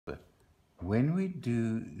When we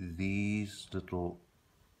do these little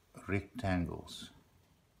rectangles,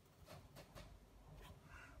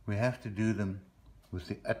 we have to do them with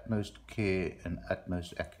the utmost care and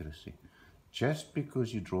utmost accuracy. Just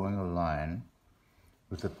because you're drawing a line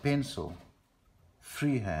with a pencil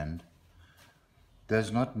freehand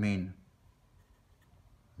does not mean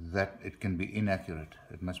that it can be inaccurate.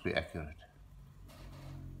 It must be accurate.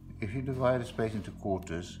 If you divide a space into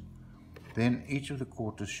quarters, then each of the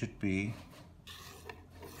quarters should be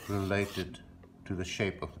related to the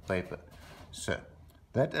shape of the paper. So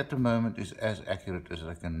that at the moment is as accurate as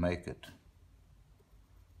I can make it.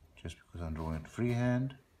 Just because I'm drawing it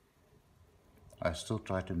freehand, I still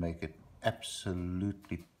try to make it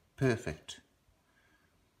absolutely perfect,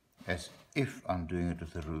 as if I'm doing it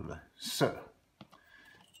with a ruler. So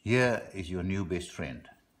here is your new best friend,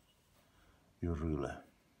 your ruler.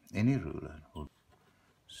 Any ruler.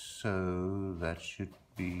 So that should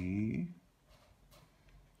be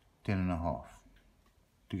 10.5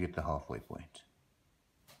 to get the halfway point.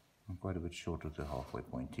 I'm quite a bit short of the halfway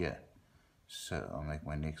point here. So I'll make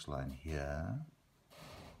my next line here.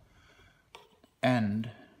 And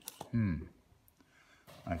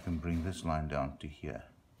I can bring this line down to here.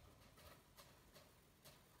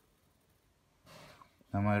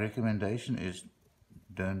 Now my recommendation is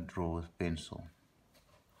don't draw with pencil.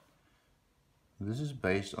 This is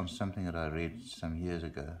based on something that I read some years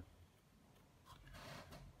ago.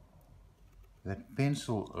 That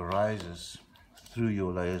pencil rises through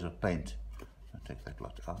your layers of paint. I'll take that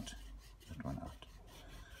lot out, that one out.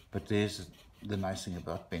 But there's the nice thing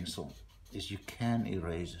about pencil, is you can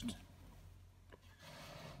erase it.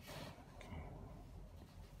 Okay.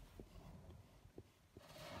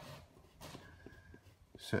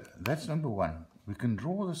 So that's number one. We can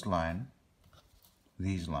draw this line,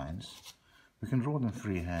 these lines. We can draw them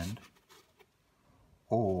freehand,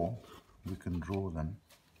 or we can draw them,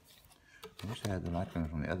 I wish I had the light coming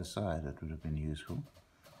from the other side, that would have been useful.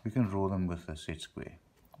 We can draw them with a set square,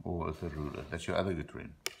 or with a ruler. That's your other good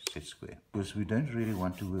friend, set square. Because we don't really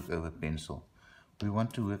want to work over pencil. We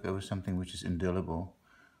want to work over something which is indelible.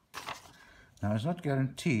 Now it's not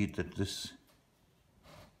guaranteed that this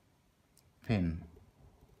pen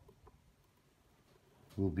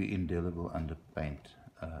will be indelible under paint.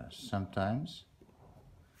 Sometimes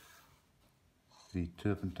the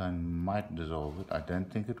turpentine might dissolve it. I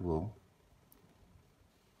don't think it will.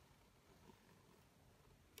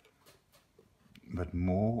 But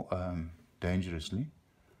more dangerously,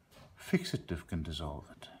 fixative can dissolve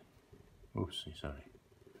it. Oopsie, sorry.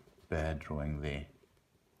 Bad drawing there.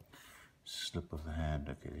 Slip of the hand.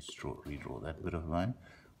 Okay, let's redraw that bit of line.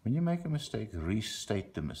 When you make a mistake,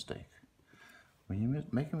 restate the mistake. When you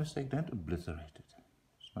make a mistake, don't obliterate it.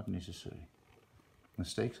 It's not necessary.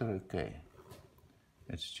 Mistakes are okay.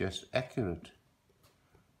 It's just accurate.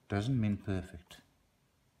 Doesn't mean perfect.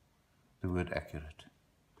 The word accurate.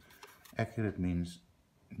 Accurate means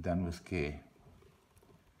done with care.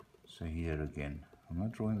 So here again, I'm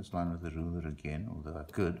not drawing this line with a ruler again, although I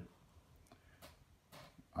could.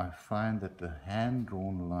 I find that the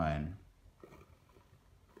hand-drawn line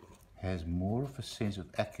has more of a sense of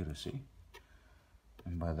accuracy,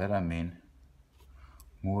 and by that I mean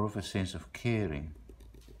more of a sense of caring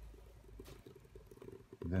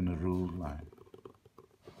than a ruled line.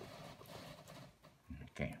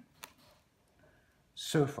 Okay.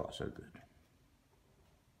 So far, so good.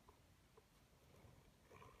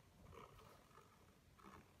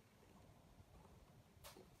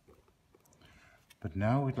 But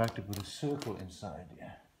now we'd like to put a circle inside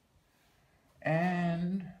here.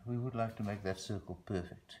 And we would like to make that circle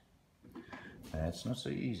perfect. That's not so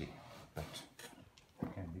easy, but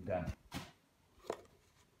it can be done.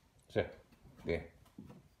 So, there.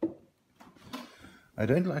 I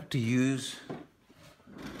don't like to use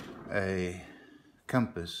a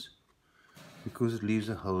compass because it leaves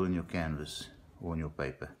a hole in your canvas or on your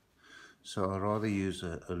paper. So I'd rather use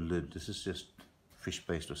a lid. This is just fish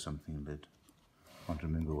paste or something lid. I can't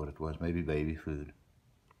remember what it was, maybe baby food.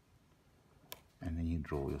 And then you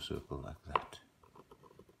draw your circle like that.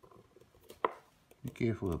 Be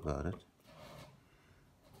careful about it,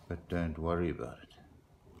 but don't worry about it.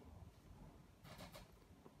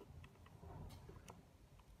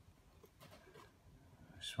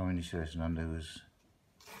 Swami Sirasananda was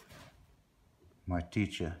my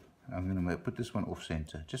teacher. I'm going to put this one off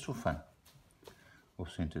center, just for fun.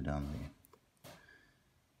 Off center down there.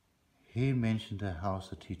 He mentioned a house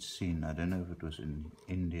that he'd seen. I don't know if it was in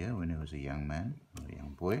India when he was a young man, or a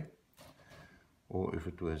young boy, or if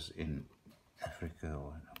it was in Africa.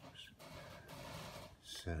 Or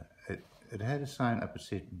so it had a sign up that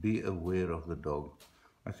said, "Be aware of the dog."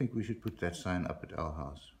 I think we should put that sign up at our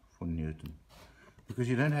house for Newton. Because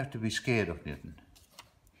you don't have to be scared of Newton.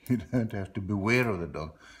 You don't have to beware of the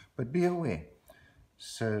dog, but be aware.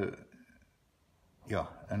 So, yeah,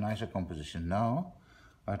 a nicer composition. Now,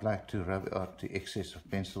 I'd like to rub out the excess of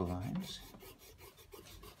pencil lines.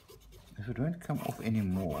 If it won't come off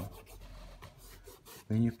anymore,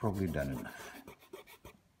 then you've probably done enough.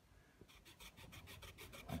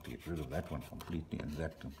 I have to get rid of that one completely and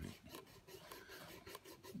that completely.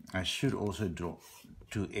 I should also draw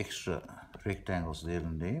 2 extra rectangles there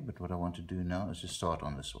and there, but what I want to do now is just start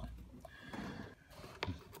on this one.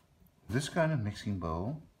 This kind of mixing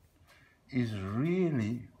bowl is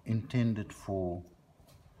really intended for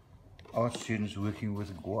art students working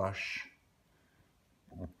with gouache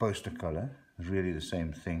or poster color, really the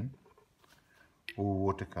same thing, or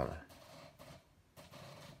watercolor.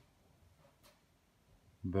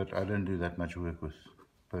 But I don't do that much work with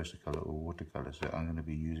poster color or watercolor, so I'm going to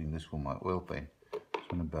be using this for my oil paint.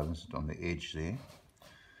 Just want to balance it on the edge there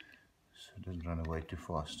so it doesn't run away too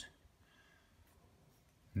fast.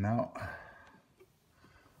 Now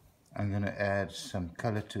I'm going to add some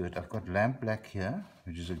color to it. I've got lamp black here,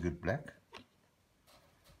 which is a good black,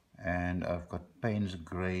 and I've got Payne's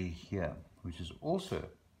grey here, which is also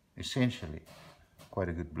essentially quite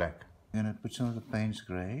a good black. I'm going to put some of the Payne's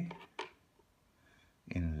grey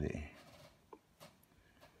in there.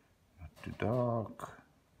 Not too dark.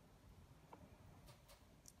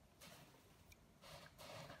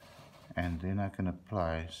 And then I can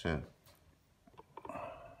apply, so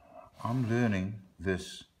I'm learning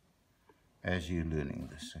this as you're learning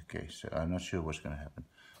this. Okay, so I'm not sure what's going to happen,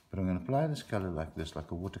 but I'm going to apply this color like this,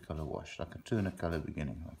 like a watercolor wash, like a Turner color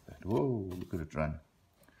beginning, like that. Whoa, look at it run.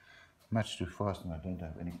 Much too fast, and I don't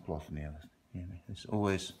have any cloth near me. There's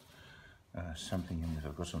always something in this.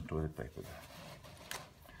 I've got some toilet paper there.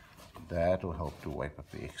 That will help to wipe up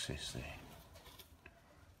the excess there.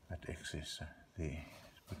 That excess there.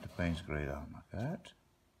 Let's put the Payne's grey down like that.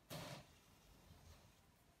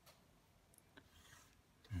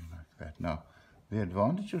 And like that. Now, the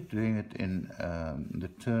advantage of doing it in the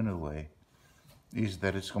Turner way is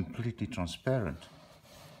that it's completely transparent.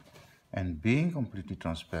 And being completely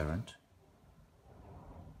transparent,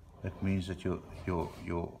 that means that your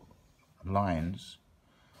lines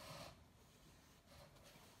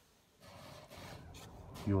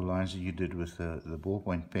that you did with the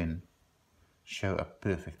ballpoint pen show up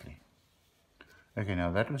perfectly. Okay,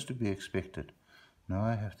 now that was to be expected. Now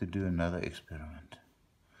I have to do another experiment.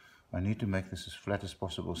 I need to make this as flat as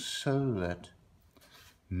possible so that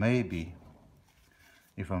maybe,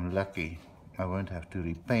 if I'm lucky, I won't have to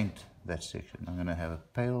repaint that section. I'm going to have a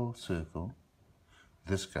pale circle,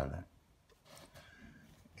 this color,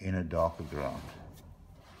 in a darker ground.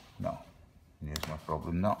 Now, here's my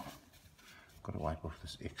problem now. I've got to wipe off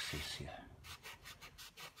this excess here.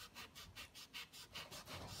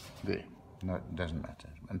 There. No, it doesn't matter.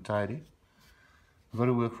 Untidy. We've got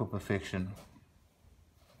to work for perfection,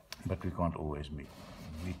 but we can't always meet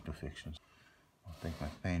perfection. I'll take my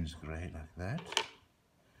Payne's grey like that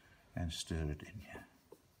and stir it in here.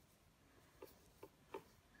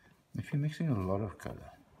 If you're mixing a lot of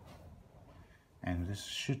color, and this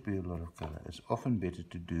should be a lot of color, it's often better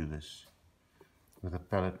to do this with a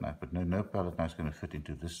palette knife, but no palette knife is going to fit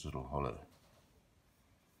into this little hollow.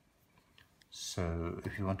 So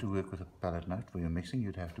if you want to work with a palette knife for your mixing,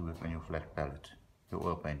 you'd have to work on your flat palette, your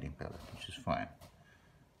oil painting palette, which is fine.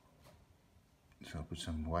 So I'll put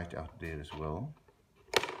some white out there as well,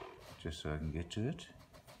 just so I can get to it.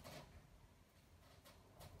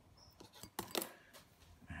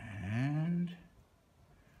 And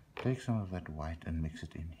take some of that white and mix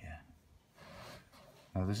it in here.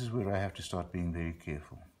 Now this is where I have to start being very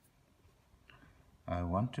careful. I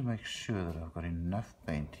want to make sure that I've got enough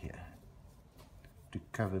paint here to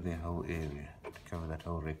cover the whole area, to cover that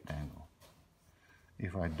whole rectangle.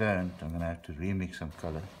 If I don't, I'm going to have to remix some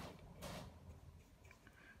color,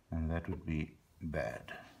 and that would be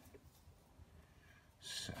bad.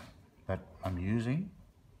 So, but I'm using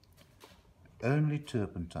only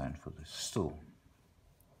turpentine for this, still.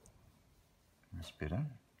 That's better,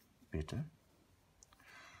 better.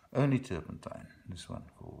 Only turpentine, this one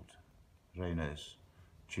called Rayner's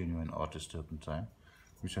Genuine Artist Turpentine,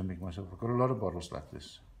 which I make myself. I've got a lot of bottles like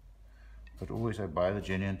this, but always I buy the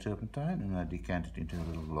genuine turpentine and I decant it into a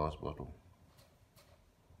little glass bottle,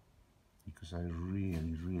 because I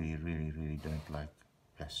really don't like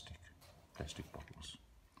plastic bottles.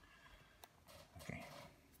 Okay.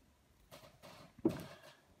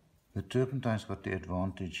 The turpentine's got the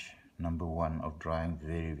advantage, number one, of drying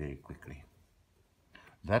very quickly.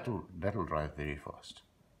 That'll dry very fast.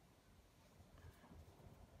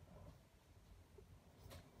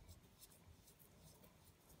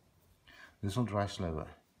 This will dry slower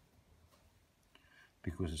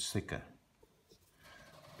because it's thicker.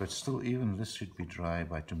 But still, even this should be dry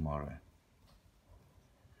by tomorrow.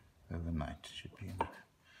 Overnight should be enough.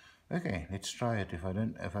 Okay, let's try it. If I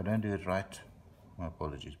don't do it right, my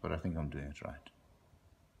apologies, but I think I'm doing it right.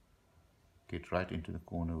 Get right into the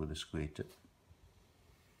corner with a square tip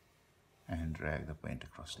and drag the paint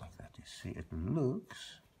across like that. You see, it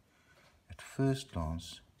looks at first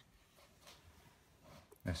glance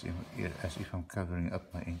as if I'm covering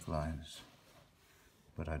up my ink lines,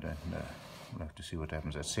 but I don't know. We'll have to see what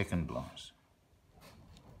happens at second glance.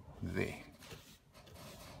 There.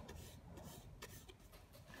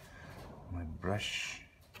 My brush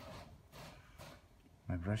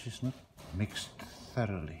is not mixed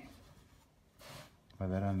thoroughly. By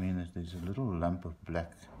that I mean that there's a little lump of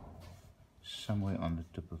black somewhere on the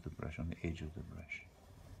tip of the brush, on the edge of the brush.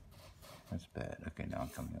 That's bad. Okay, now I'm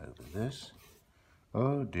coming over this.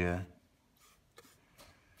 Oh dear.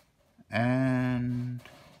 And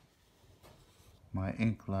my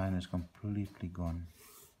ink line is completely gone.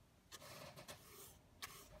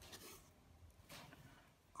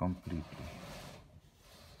 Completely.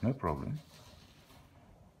 No problem.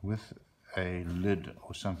 With a lid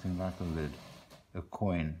or something like a lid, a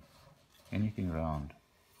coin, anything round,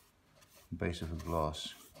 base of a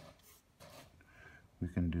glass, we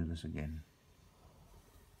can do this again.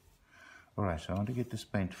 Alright, so I want to get this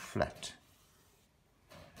paint flat.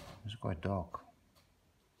 It's quite dark.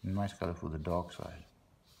 Nice color for the dark side.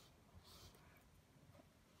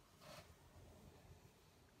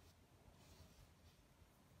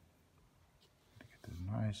 Get it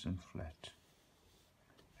nice and flat.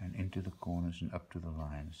 And into the corners and up to the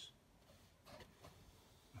lines.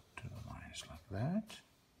 Up to the lines like that.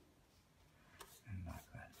 And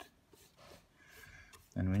like that.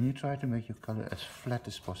 And when you try to make your color as flat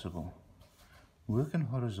as possible, work in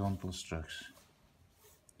horizontal strokes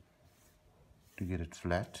to get it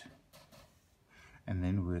flat, and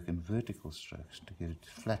then work in vertical strokes to get it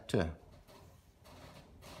flatter.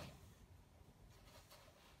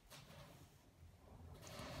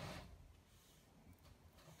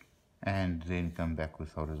 And then come back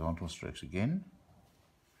with horizontal strokes again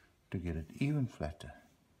to get it even flatter.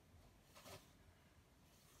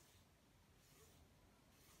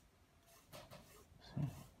 See?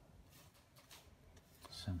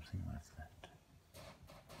 Something like that.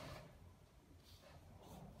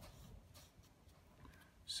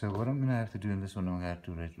 So what I'm going to have to do in this one, I'm going to have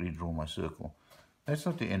to redraw my circle. That's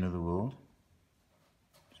not the end of the world.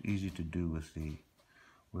 It's easy to do with the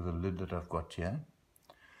lid that I've got here.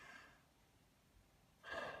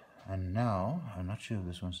 And now, I'm not sure if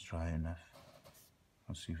this one's dry enough.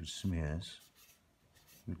 I'll see if it smears.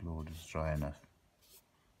 Good Lord, it's dry enough.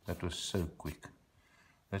 That was so quick.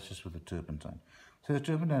 That's just with the turpentine. So the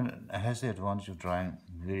turpentine has the advantage of drying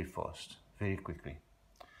very fast, very quickly.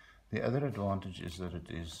 The other advantage is that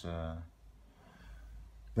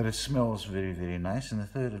it smells very, very nice. And the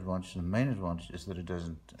third advantage, the main advantage, is that it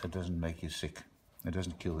doesn't make you sick. It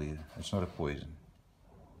doesn't kill you. It's not a poison.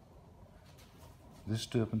 This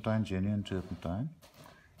turpentine, genuine turpentine,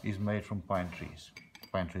 is made from pine trees,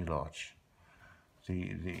 pine tree larch.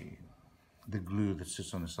 The glue that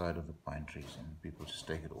sits on the side of the pine trees, and people just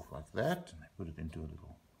take it off like that, and they put it into a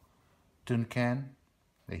little tin can.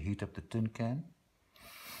 They heat up the tin can,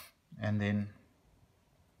 and then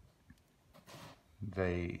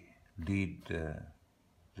they lead the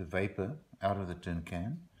vapor out of the tin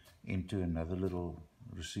can into another little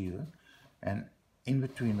receiver, and in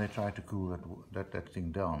between they try to cool that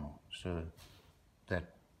thing down so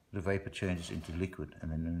that the vapor changes into liquid,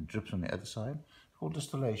 and then when it drips on the other side, it's called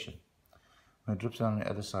distillation. When it drips down on the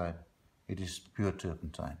other side, it is pure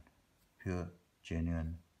turpentine, pure,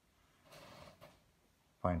 genuine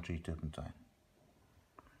pine tree turpentine,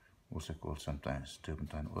 also called sometimes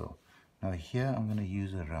turpentine oil. Now here I'm going to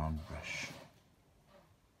use a round brush.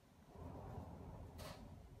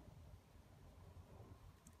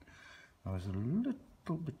 I was a little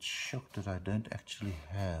bit shocked that I don't actually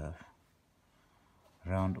have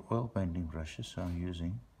round oil painting brushes, so I'm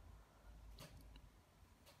using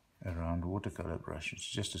a round watercolor brush. It's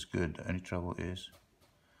just as good. The only trouble is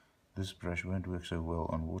this brush won't work so well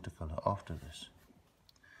on watercolor after this.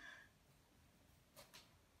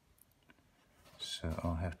 So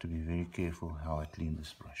I'll have to be very careful how I clean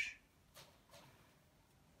this brush.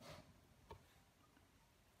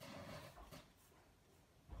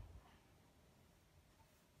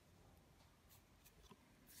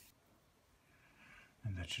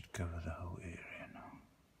 And that should cover the whole area now.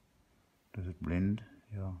 Does it blend?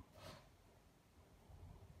 Yeah.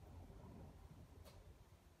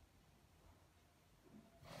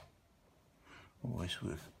 Always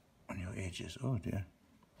work on your edges. Oh dear.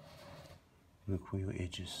 Work for your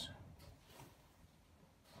edges.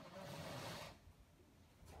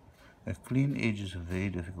 A clean edge is a very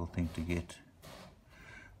difficult thing to get.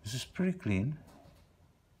 This is pretty clean,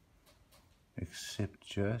 except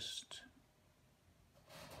just,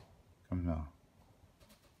 come now,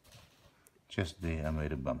 just there I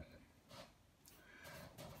made a bump.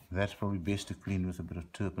 That's probably best to clean with a bit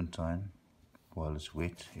of turpentine while it's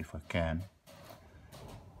wet, if I can.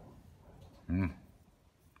 I'm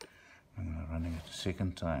running it a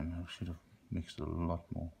second time. I should have mixed a lot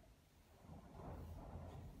more.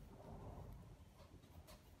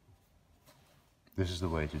 This is the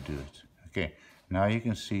way to do it. Okay, now you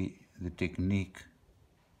can see the technique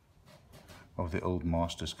of the old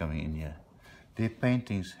masters coming in here. Their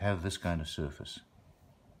paintings have this kind of surface.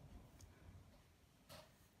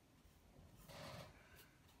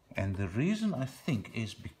 And the reason, I think,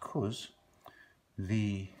 is because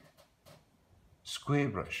the square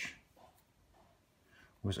brush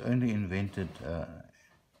was only invented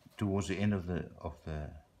towards the end of the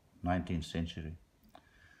 19th century,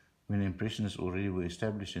 when Impressionists already were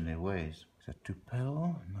established in their ways. Is that too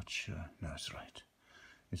pale? I'm not sure. No, it's right.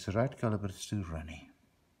 It's the right color, but it's too runny.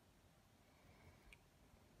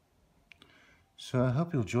 So I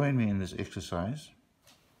hope you'll join me in this exercise,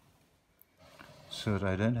 so that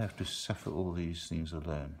I don't have to suffer all these things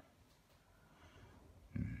alone.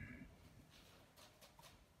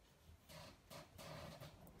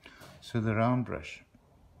 So the round brush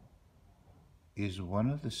is one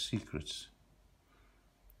of the secrets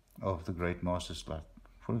of the great masters, like,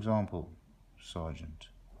 for example, Sargent,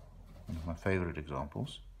 one of my favorite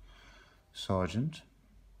examples. Sargent,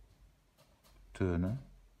 Turner,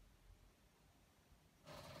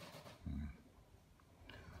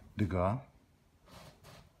 Degas,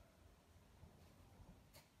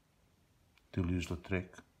 Toulouse-Lautrec,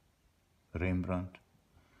 Rembrandt,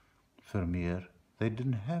 Vermeer. They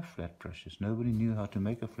didn't have flat brushes. Nobody knew how to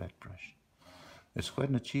make a flat brush. It's quite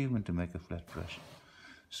an achievement to make a flat brush.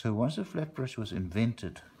 So once a flat brush was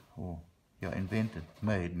invented,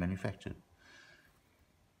 made, manufactured,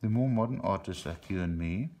 the more modern artists like you and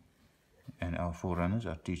me, and our forerunners,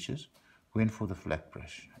 our teachers, went for the flat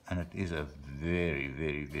brush. And it is a very,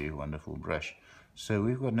 very, very wonderful brush. So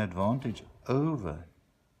we've got an advantage over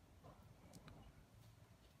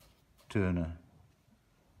Turner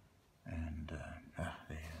and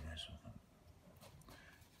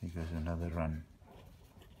there goes another run.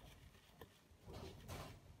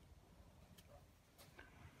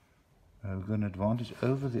 We've got an advantage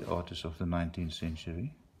over the artists of the 19th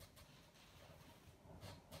century,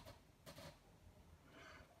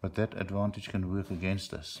 but that advantage can work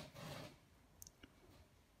against us.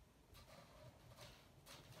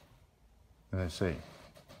 As I say,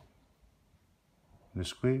 the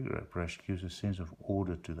square brush gives a sense of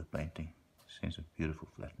order to the painting, a sense of beautiful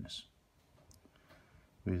flatness.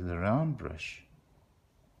 With the round brush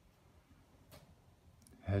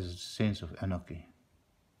has a sense of anarchy.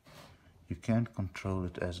 You can't control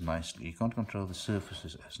it as nicely. You can't control the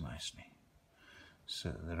surfaces as nicely.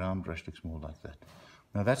 So the round brush looks more like that.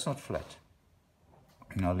 Now that's not flat.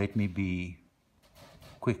 Now let me be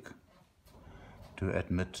quick to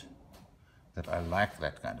admit that I like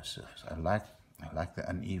that kind of surface. I like the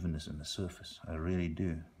unevenness in the surface. I really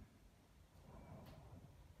do.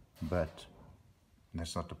 But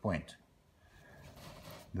that's not the point.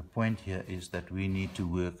 The point here is that we need to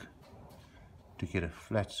work to get a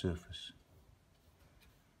flat surface,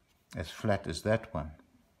 as flat as that one,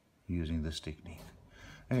 using this technique.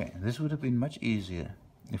 Okay, this would have been much easier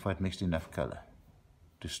if I'd mixed enough color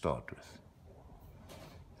to start with.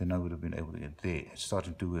 Then I would have been able to get there. It's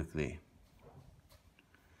starting to work there.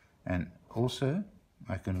 And also,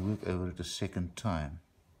 I can work over it a second time.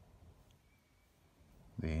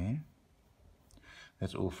 There.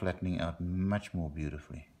 That's all flattening out much more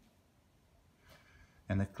beautifully.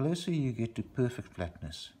 And the closer you get to perfect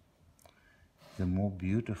flatness, the more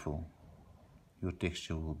beautiful your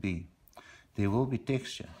texture will be. There will be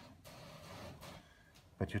texture,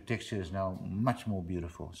 but your texture is now much more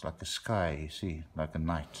beautiful. It's like a sky, you see, like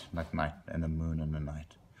night and a moon and a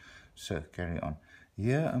night. So carry on.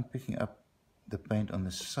 Here I'm picking up the paint on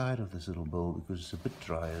the side of this little bowl because it's a bit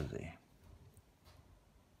drier there.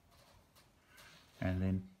 And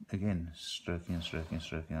then again, stroking and stroking and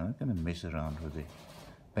stroking. I'm not going to mess around with the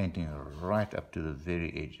painting right up to the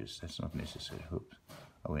very edges. That's not necessary. Oops.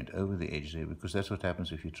 I went over the edge there because that's what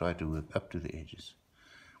happens if you try to work up to the edges.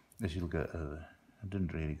 This will go over. I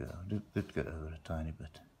didn't really go. Did go over a tiny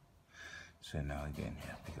bit. So now again,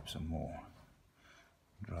 here, pick up some more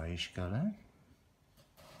dryish color.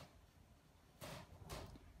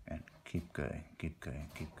 keep going, keep going,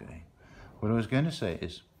 keep going. What I was going to say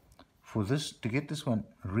is, for this, to get this one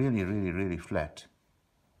really, really, really flat,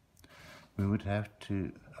 we would have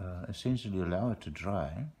to essentially allow it to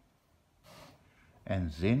dry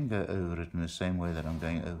and then go over it in the same way that I'm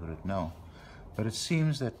going over it now. But it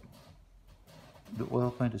seems that the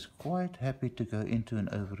oil paint is quite happy to go into and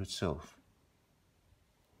over itself.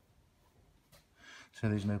 So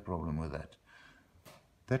there's no problem with that.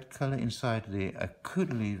 That color inside there I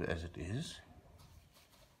could leave as it is.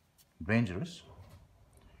 Dangerous,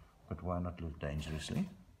 but why not live dangerously?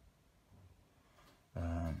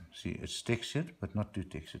 See, it's textured, but not too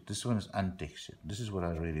textured. This one is untextured. This is what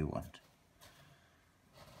I really want.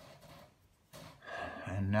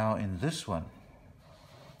 And now in this one,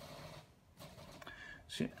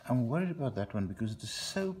 see, I'm worried about that one because it is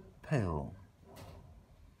so pale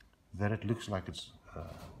that it looks like it's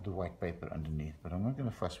the white paper underneath. But I'm not going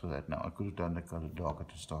to fuss with that now. I could have done the color darker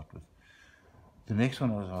to start with. The next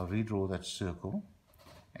one is I'll redraw that circle,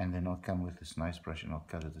 and then I'll come with this nice brush and I'll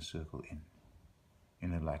color the circle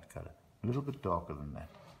in a light color. A little bit darker than that.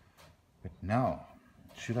 But now,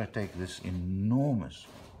 should I take this enormous,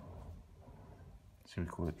 so we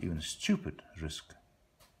call it even a stupid risk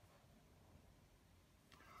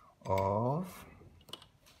of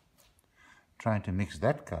trying to mix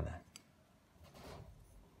that color.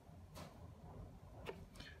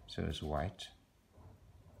 So it's white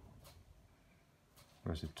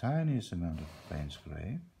plus the tiniest amount of Payne's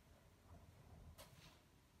gray.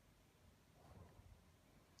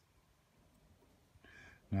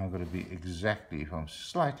 Now I've got to be exactly, if I'm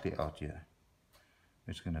slightly out here,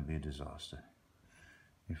 it's going to be a disaster.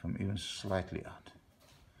 If I'm even slightly out.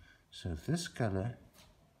 So this color,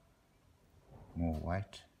 more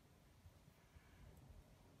white,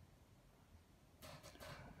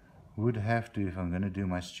 would have to, if I'm going to do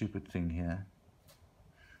my stupid thing here,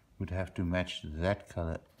 would have to match that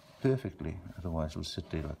color perfectly, otherwise it'll sit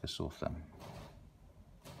there like a sore thumb.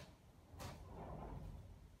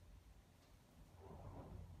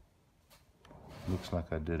 Looks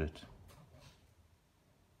like I did it.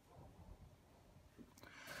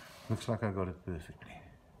 Looks like I got it perfectly.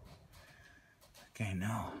 Okay,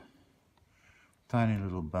 now, tiny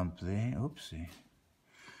little bump there, oopsie,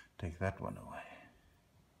 take that one away.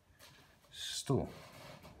 Still,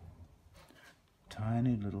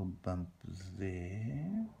 tiny little bump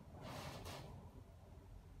there.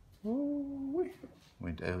 Ooh,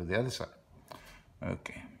 went over the other side.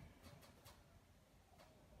 Okay.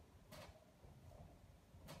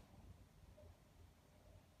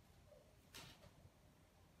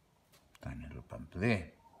 Tiny little bump there.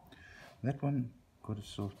 That one got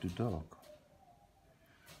itself too dark.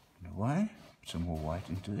 You know why? Put some more white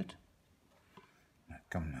into it. Now,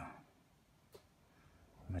 come now.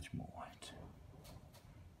 Much more white.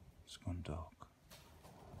 It's gone dark.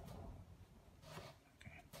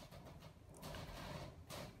 Okay.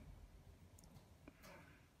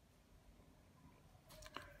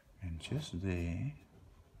 And just there.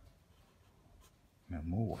 Now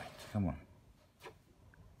more white. Come on.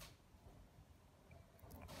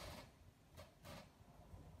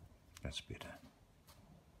 That's better.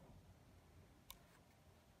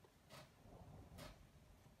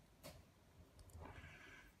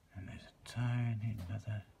 And there's a tiny,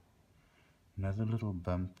 another little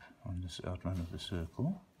bump on this outline of the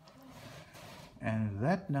circle. And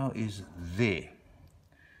that now is there,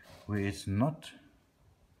 where it's not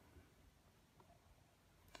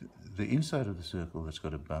the inside of the circle that's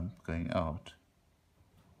got a bump going out.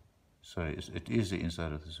 Sorry, it is the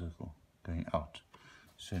inside of the circle going out.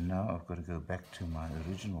 So now I've got to go back to my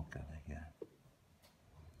original color here.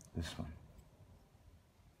 This one.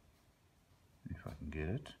 If I can get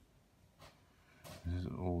it. This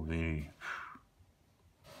is all very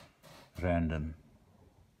random.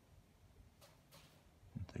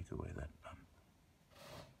 Take away that bump.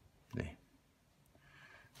 There.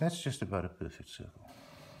 That's just about a perfect circle.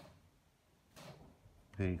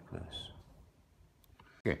 Very close.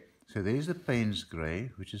 Okay. So there's the Payne's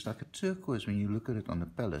grey, which is like a turquoise when you look at it on the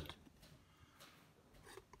palette.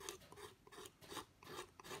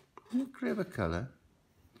 A clever color,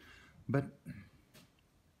 but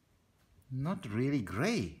not really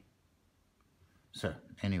grey. So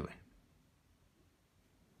anyway,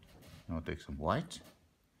 I'll take some white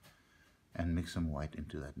and mix some white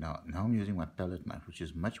into that. Now I'm using my palette knife, which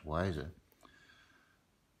is much wiser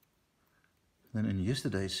than in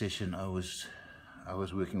yesterday's session. I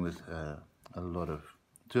was working with a lot of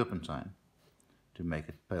turpentine to make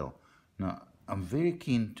it pale. Now, I'm very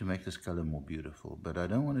keen to make this color more beautiful, but I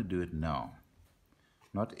don't want to do it now.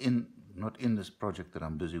 Not in this project that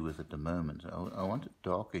I'm busy with at the moment. I want it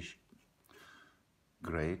darkish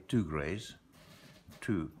grey, two greys,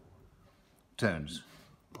 two tones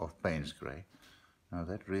of Payne's grey. Now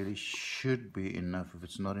that really should be enough. If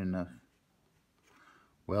it's not enough,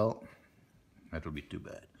 well, that'll be too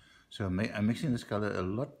bad. So I'm mixing this color a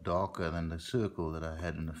lot darker than the circle that I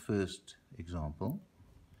had in the first example.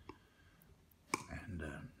 And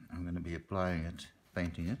I'm going to be applying it,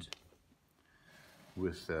 painting it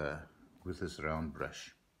with this round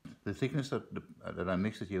brush. The thickness that I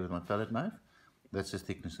mixed it here with my palette knife, that's the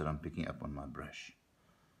thickness that I'm picking up on my brush.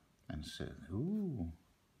 And so, ooh,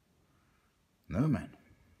 no man,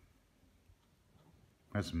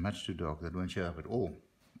 that's much too dark. That won't show up at all.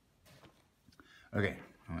 Okay,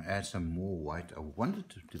 I'm going to add some more white. I wanted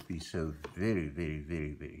it to be so very, very,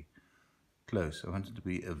 very, very close. I want it to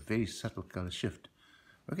be a very subtle color shift.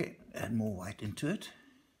 Okay, add more white into it.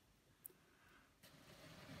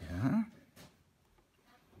 Yeah.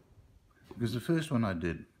 Because the first one I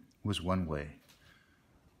did was one way.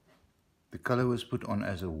 The color was put on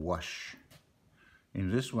as a wash. In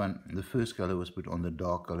this one, the first color was put on, the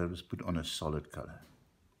dark color was put on a solid color.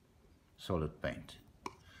 Solid paint.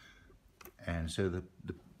 And so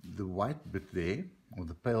the white bit there, or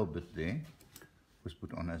the pale bit there, was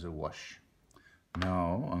put on as a wash.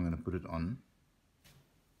 Now I'm going to put it on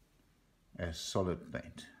as solid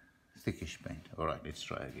paint, thickish paint. Alright, let's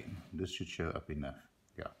try again. This should show up enough.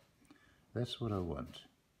 Yeah, that's what I want.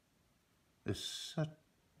 A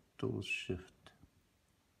subtle shift.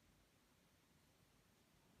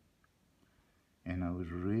 And I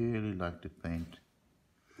would really like to paint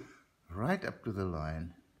right up to the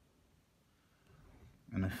line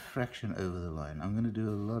and a fraction over the line. I'm going to do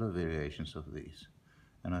a lot of variations of these,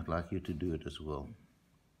 and I'd like you to do it as well.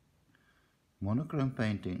 Monochrome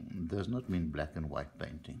painting does not mean black and white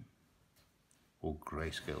painting or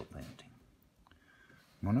grayscale painting.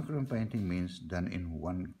 Monochrome painting means done in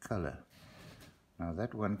one color. Now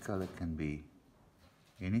that one color can be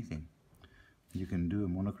anything. You can do a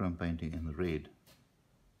monochrome painting in red.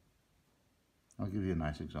 I'll give you a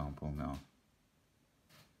nice example now.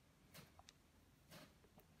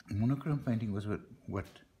 Monochrome painting was what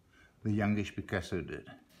the youngish Picasso did.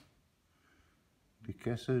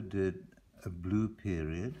 Picasso did a blue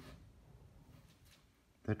period.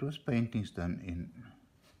 That was paintings done in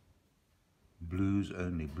blues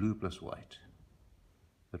only, blue plus white.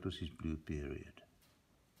 That was his blue period.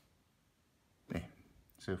 There,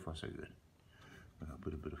 so far so good. I'll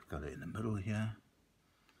put a bit of color in the middle here,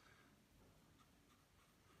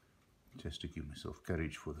 just to give myself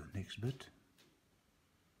courage for the next bit.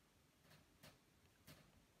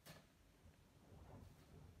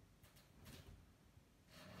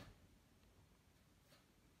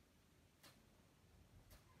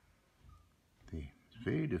 There, it's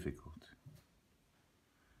very difficult.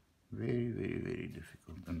 Very, very, very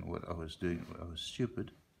difficult. And what I was doing, I was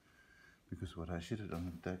stupid. Because what I should have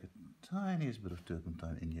done, take a tiniest bit of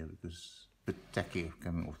turpentine in here because it's a bit tacky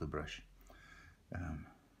coming off the brush.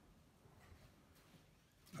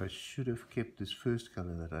 I should have kept this first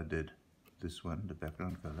color that I did, this one, the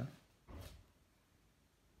background color,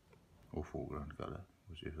 or foreground color,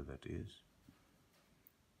 whichever that is.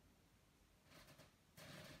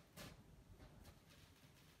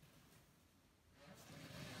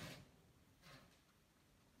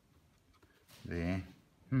 There.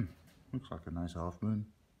 Looks like a nice half moon.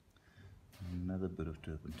 Another bit of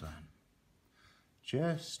turpentine,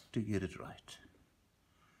 just to get it right.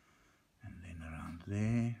 And then around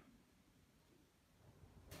there.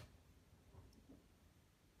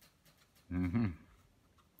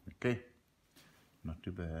 Okay, not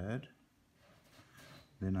too bad.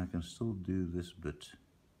 Then I can still do this bit.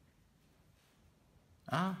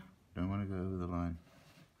 Don't want to go over the line.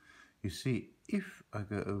 You see, if I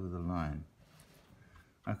go over the line,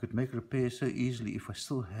 I could make repairs so easily if I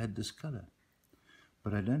still had this color.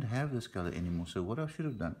 But I don't have this color anymore, so what I should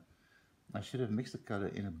have done, I should have mixed the color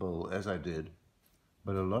in a bowl as I did,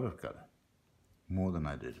 but a lot of color, more than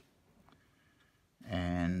I did.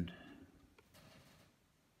 And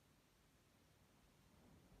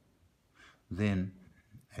then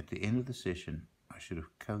at the end of the session, I should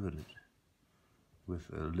have covered it with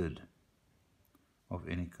a lid of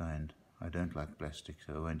any kind. I don't like plastic,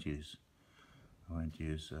 so I won't use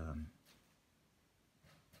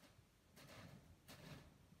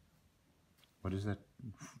what is that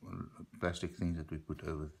plastic thing that we put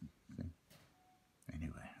over the thing?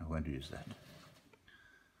 Anyway, I won't use that.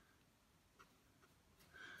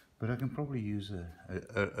 But I can probably use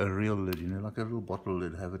a real lid, you know, like a little bottle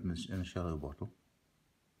lid, have it in a shallow bottle,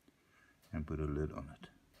 and put a lid on it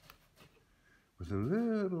with a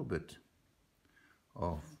little bit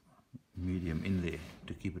of medium in there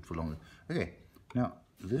to keep it for longer. Okay, Now,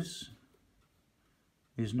 this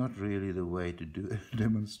is not really the way to do a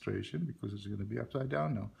demonstration because it's going to be upside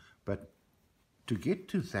down now. But to get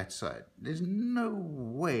to that side, there's no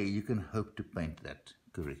way you can hope to paint that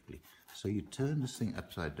correctly. So you turn this thing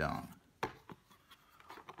upside down.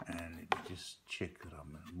 And let me just check that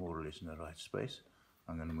I'm more or less in the right space.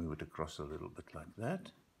 I'm going to move it across a little bit like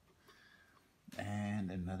that.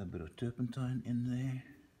 And another bit of turpentine in there.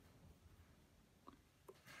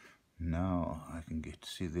 Now I can get to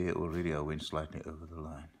see there already I went slightly over the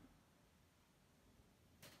line.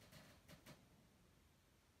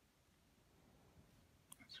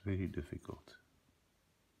 It's very difficult.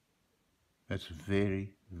 That's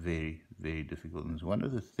very, very, very difficult. And it's one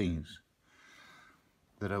of the things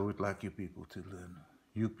that I would like you people to learn.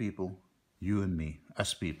 You people, you and me,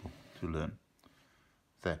 us people, to learn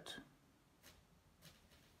that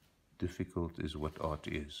difficult is what art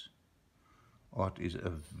is. Art is a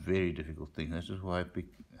very difficult thing. This is why I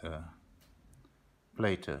picked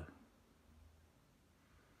Plato.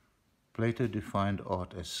 Plato defined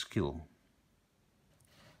art as skill.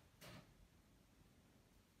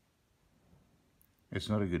 It's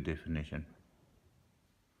not a good definition.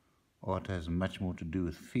 Art has much more to do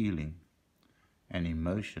with feeling and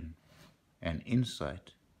emotion and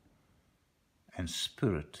insight and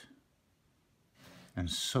spirit and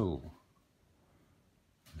soul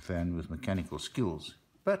than with mechanical skills,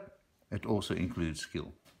 but it also includes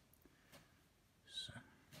skill. So,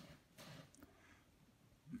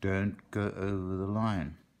 don't go over the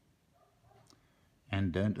line,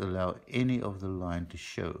 and don't allow any of the line to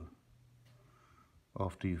show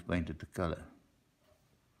after you've painted the color.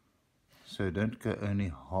 So don't go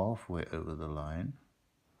only halfway over the line.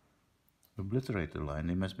 Obliterate the line.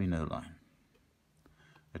 There must be no line.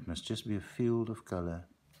 It must just be a field of color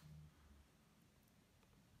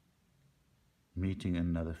meeting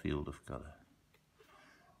another field of color.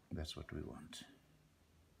 That's what we want.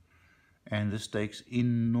 And this takes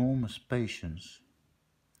enormous patience,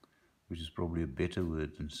 which is probably a better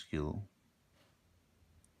word than skill.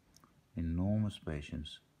 Enormous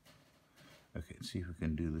patience. Okay, let's see if we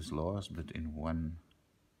can do this last bit in one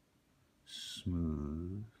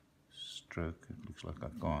smooth stroke. It looks like I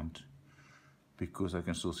can't, because I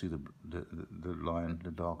can still see the line,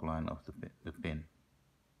 the dark line of the pen.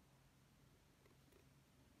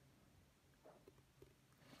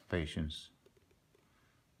 Patience,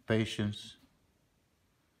 patience,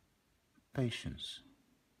 patience.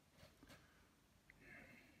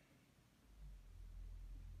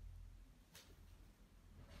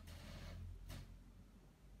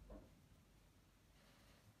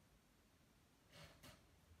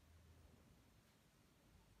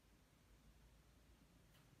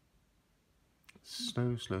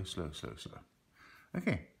 Slow, slow, slow, slow, slow.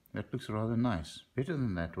 Okay, that looks rather nice. Better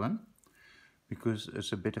than that one, because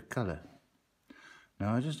it's a better color.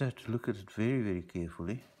 Now I just have to look at it very, very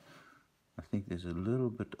carefully. I think there's a little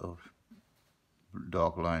bit of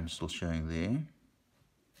dark line still showing there.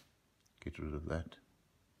 Get rid of that.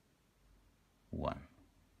 One.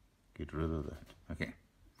 Get rid of that. Okay.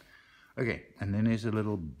 Okay, and then there's a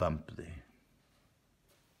little bump there.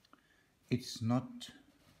 It's not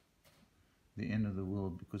the end of the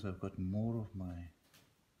world, because I've got more of my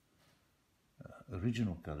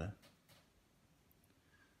original color.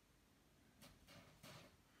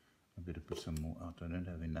 I better put some more out. I don't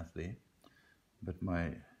have enough there, but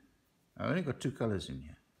I only got two colors in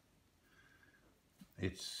here.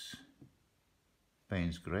 It's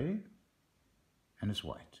Payne's grey and it's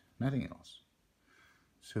white, nothing else.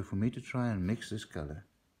 So for me to try and mix this color,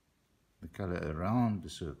 the color around the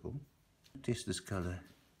circle, test this color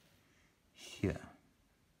here.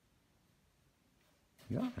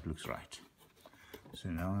 Yeah, it looks right. So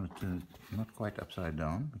now I'm going to turn it not quite upside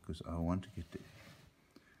down, because I want to get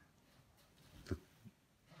the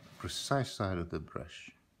precise side of the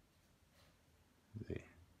brush there.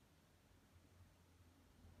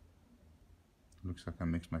 Looks like I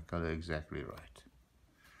mixed my color exactly right.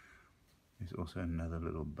 There's also another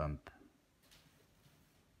little bump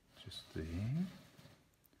just there.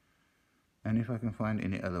 And if I can find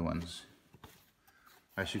any other ones,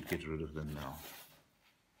 I should get rid of them now.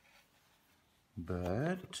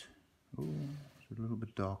 But, oh, it's a little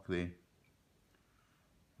bit dark there.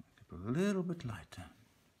 Make it a little bit lighter.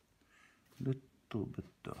 Little bit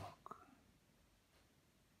dark.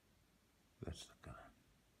 That's the color.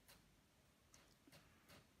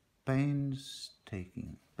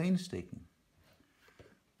 Painstaking. Painstaking.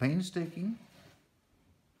 Painstaking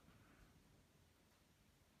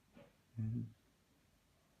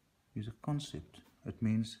is a concept. It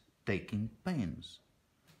means taking pains.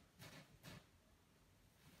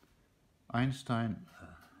 Einstein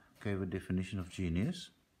gave a definition of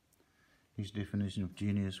genius. His definition of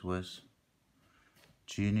genius was,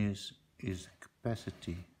 genius is the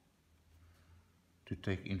capacity to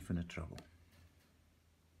take infinite trouble.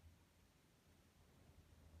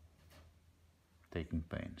 Taking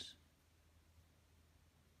pains.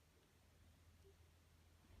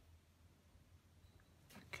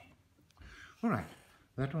 Okay. All right,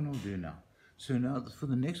 that one will do now. So now for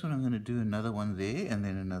the next one, I'm going to do another one there and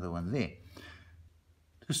then another one there.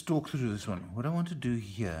 Just talk through this one. What I want to do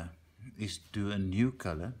here is do a new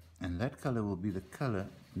color, and that color will be the color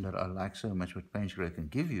that I like so much what Payne's Grey can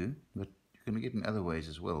give you, but you can get in other ways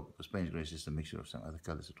as well, because Payne's Grey is just a mixture of some other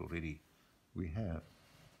colors that already we have.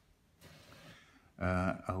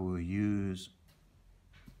 I will use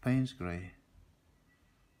Payne's Grey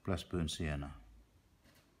plus burnt sienna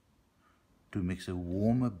to mix a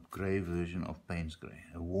warmer grey version of Payne's Grey,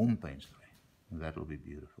 a warm Payne's Grey. That will be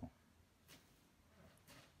beautiful.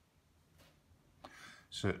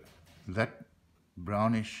 So that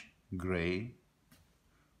brownish grey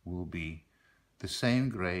will be the same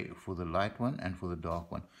grey for the light one and for the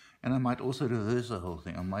dark one. And I might also reverse the whole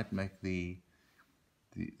thing. I might make the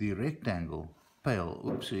rectangle pale,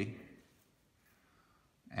 oopsie,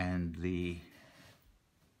 and the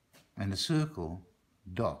circle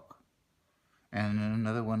dark. And in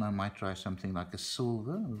another one I might try something like a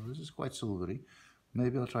silver. This is quite silvery.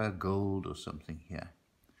 Maybe I'll try a gold or something here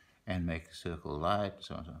and make the circle light,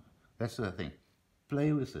 so on, so on. That's the thing.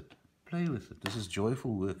 Play with it. Play with it. This is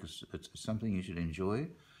joyful work. It's something you should enjoy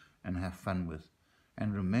and have fun with.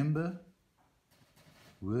 And remember,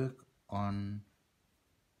 work on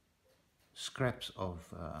scraps of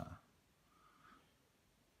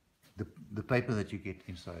the paper that you get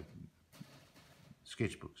inside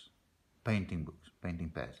sketchbooks, painting books, painting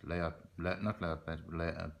pads, not layout pads, but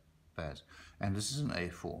layout pads. And this is an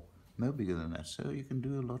A4, no bigger than that, so you can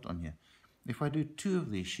do a lot on here. If I do 2 of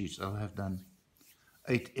these sheets, I'll have done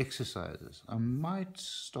 8 exercises. I might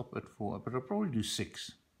stop at 4, but I'll probably do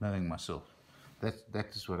 6, knowing myself.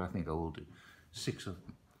 That is what I think I will do, 6 of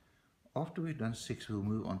them. After we've done 6, we'll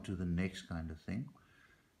move on to the next kind of thing,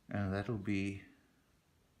 and that'll be,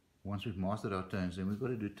 once we've mastered our tones, then we've got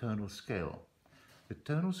to do tonal scale. The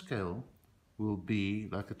tonal scale will be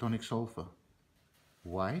like a tonic sulfur,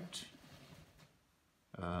 white,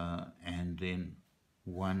 and then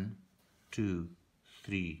 1, 2,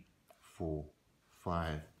 3, 4,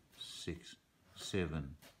 5, 6,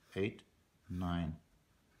 7, 8, 9,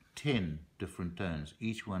 10 different tones,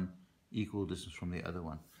 each one equal distance from the other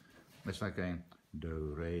one. It's like going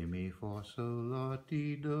do, re, mi, fa, sol, la,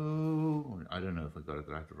 ti, do. I don't know if I got it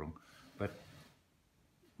right or wrong, but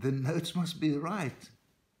the notes must be right.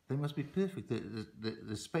 They must be perfect.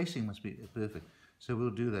 The spacing must be perfect. So we'll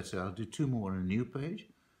do that. So I'll do 2 more on a new page,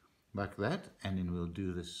 like that, and then we'll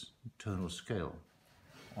do this tonal scale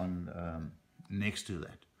on next to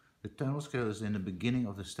that. The tonal scale is in the beginning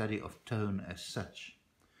of the study of tone as such.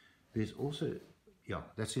 There's also, yeah,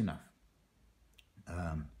 that's enough.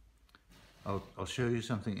 I'll show you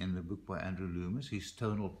something in the book by Andrew Loomis, his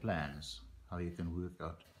tonal plans, how you can work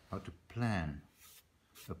out how to plan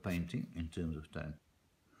a painting in terms of tone.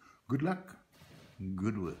 Good luck,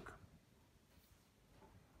 good work.